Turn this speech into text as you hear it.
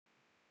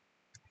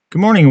Good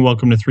morning and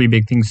welcome to Three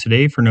Big Things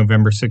Today for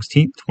November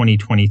 16th,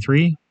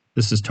 2023.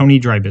 This is Tony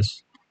Drybus.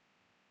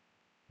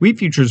 Wheat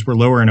futures were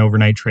lower in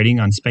overnight trading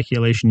on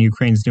speculation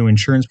Ukraine's new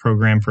insurance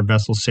program for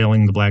vessels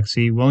sailing the Black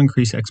Sea will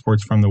increase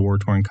exports from the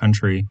war-torn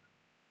country.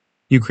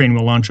 Ukraine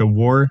will launch a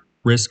war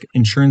risk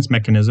insurance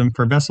mechanism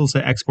for vessels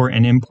that export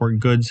and import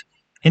goods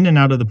in and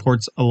out of the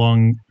ports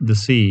along the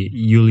sea,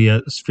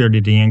 Yulia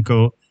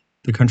Sverdyanko,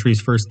 the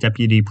country's first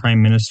deputy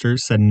prime minister,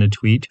 said in a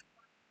tweet.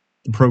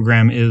 The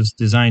program is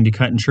designed to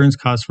cut insurance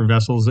costs for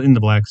vessels in the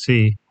Black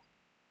Sea.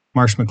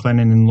 Marsh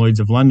McLennan and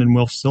Lloyd's of London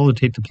will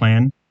facilitate the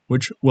plan,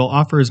 which will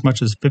offer as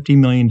much as $50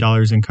 million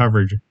in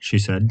coverage, she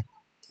said.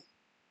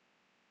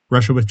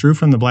 Russia withdrew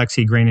from the Black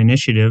Sea Grain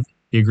Initiative,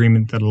 the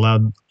agreement that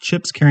allowed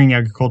ships carrying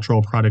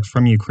agricultural products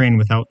from Ukraine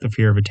without the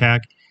fear of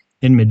attack,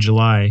 in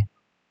mid-July.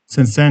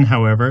 Since then,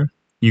 however,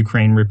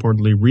 Ukraine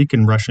reportedly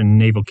weakened Russian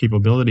naval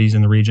capabilities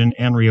in the region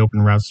and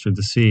reopened routes through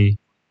the sea.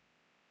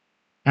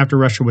 After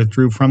Russia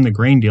withdrew from the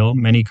grain deal,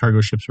 many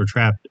cargo ships were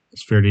trapped,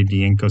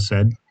 Sverdyanko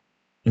said.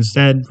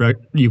 Instead,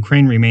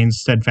 Ukraine remains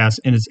steadfast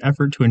in its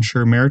effort to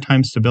ensure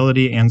maritime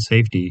stability and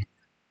safety.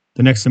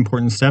 The next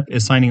important step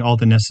is signing all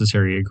the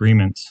necessary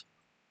agreements.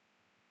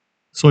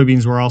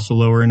 Soybeans were also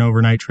lower in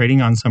overnight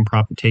trading on some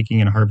profit-taking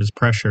and harvest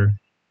pressure.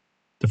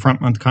 The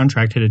front-month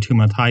contract hit a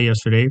two-month high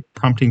yesterday,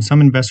 prompting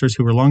some investors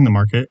who were long the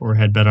market or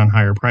had bet on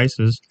higher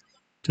prices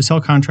to sell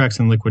contracts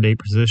and liquidate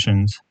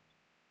positions.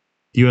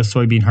 The U.S.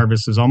 soybean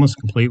harvest is almost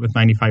complete, with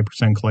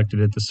 95% collected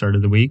at the start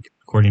of the week,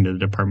 according to the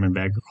Department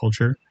of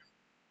Agriculture.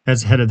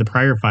 That's ahead of the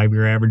prior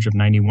 5-year average of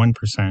 91%.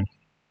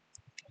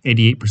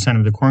 88%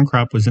 of the corn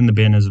crop was in the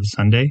bin as of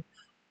Sunday,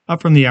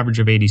 up from the average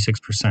of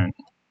 86%.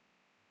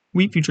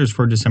 Wheat futures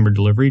for December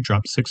delivery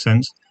dropped 6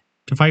 cents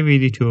to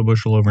 $5.82 a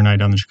bushel overnight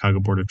on the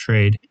Chicago Board of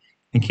Trade,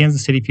 and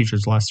Kansas City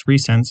futures lost 3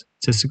 cents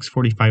to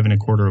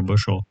 $6.45 a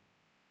bushel.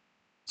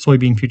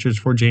 Soybean futures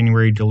for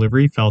January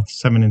delivery fell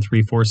 7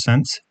 3/4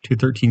 cents to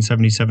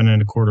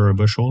 $13.77 a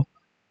bushel.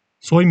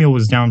 Soy meal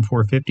was down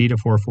 4.50 to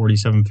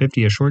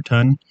 $4.4750 a short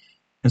ton,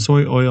 and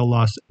soy oil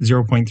lost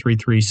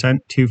 0.33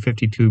 cent to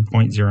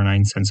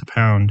 52.09 cents a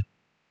pound.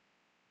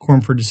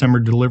 Corn for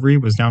December delivery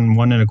was down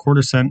 1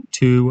 1/4 cent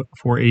to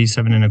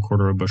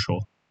 $4.87 a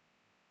bushel.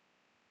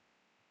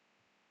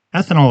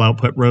 Ethanol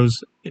output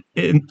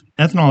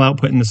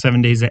in the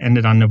 7 days that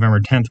ended on November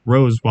 10th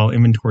rose while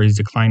inventories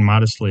declined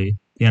modestly,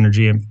 the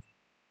Energy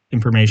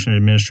Information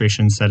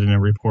Administration said in a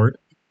report.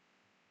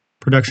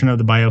 Production of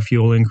the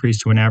biofuel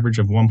increased to an average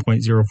of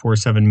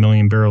 1.047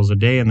 million barrels a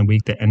day in the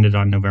week that ended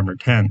on November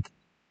 10th.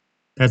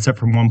 That's up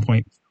from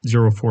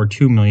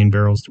 1.042 million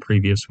barrels the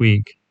previous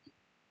week.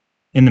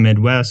 In the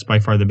Midwest, by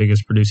far the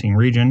biggest producing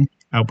region,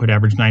 output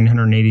averaged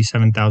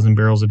 987,000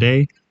 barrels a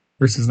day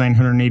versus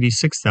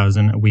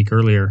 986,000 a week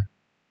earlier.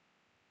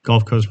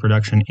 Gulf Coast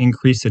production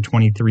increased to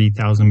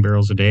 23,000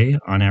 barrels a day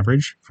on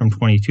average from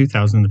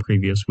 22,000 the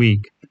previous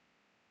week.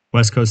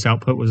 West Coast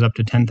output was up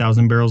to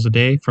 10,000 barrels a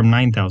day from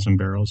 9,000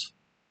 barrels.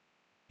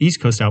 East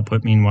Coast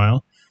output,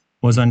 meanwhile,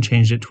 was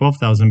unchanged at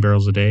 12,000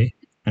 barrels a day,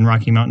 and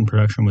Rocky Mountain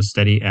production was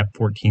steady at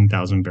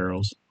 14,000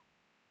 barrels.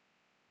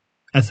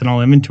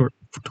 Ethanol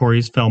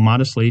inventories fell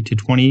modestly to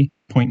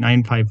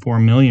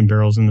 20.954 million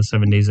barrels in the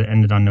 7 days that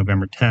ended on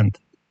November 10th.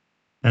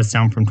 That's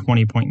down from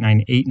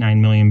 20.989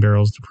 million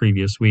barrels the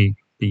previous week,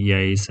 the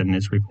EIA said in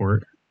its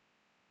report.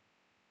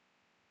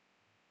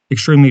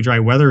 Extremely dry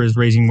weather is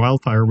raising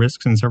wildfire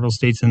risks in several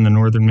states in the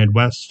northern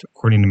Midwest,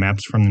 according to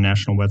maps from the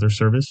National Weather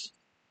Service.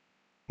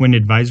 Wind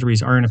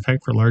advisories are in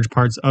effect for large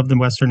parts of the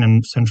western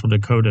and central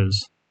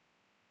Dakotas.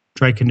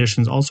 Dry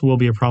conditions also will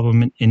be a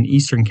problem in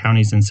eastern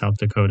counties in South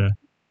Dakota.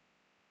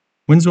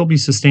 Winds will be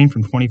sustained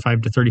from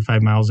 25 to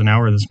 35 miles an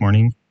hour this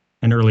morning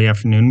and early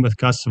afternoon, with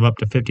gusts of up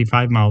to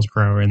 55 miles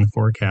per hour in the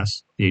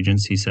forecast, the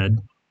agency said.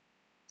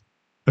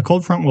 A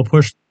cold front will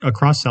push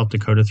across South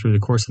Dakota through the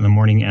course of the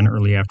morning and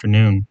early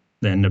afternoon,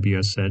 the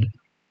NWS said.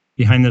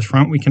 Behind this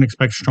front, we can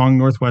expect strong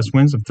northwest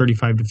winds of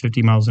 35 to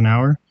 50 miles an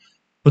hour,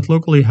 with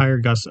locally higher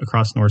gusts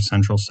across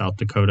north-central South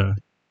Dakota.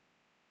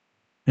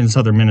 In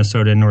southern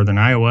Minnesota and northern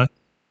Iowa,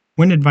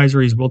 wind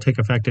advisories will take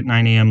effect at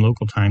 9 a.m.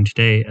 local time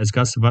today, as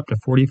gusts of up to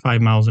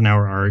 45 miles an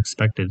hour are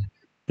expected,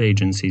 the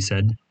agency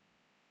said.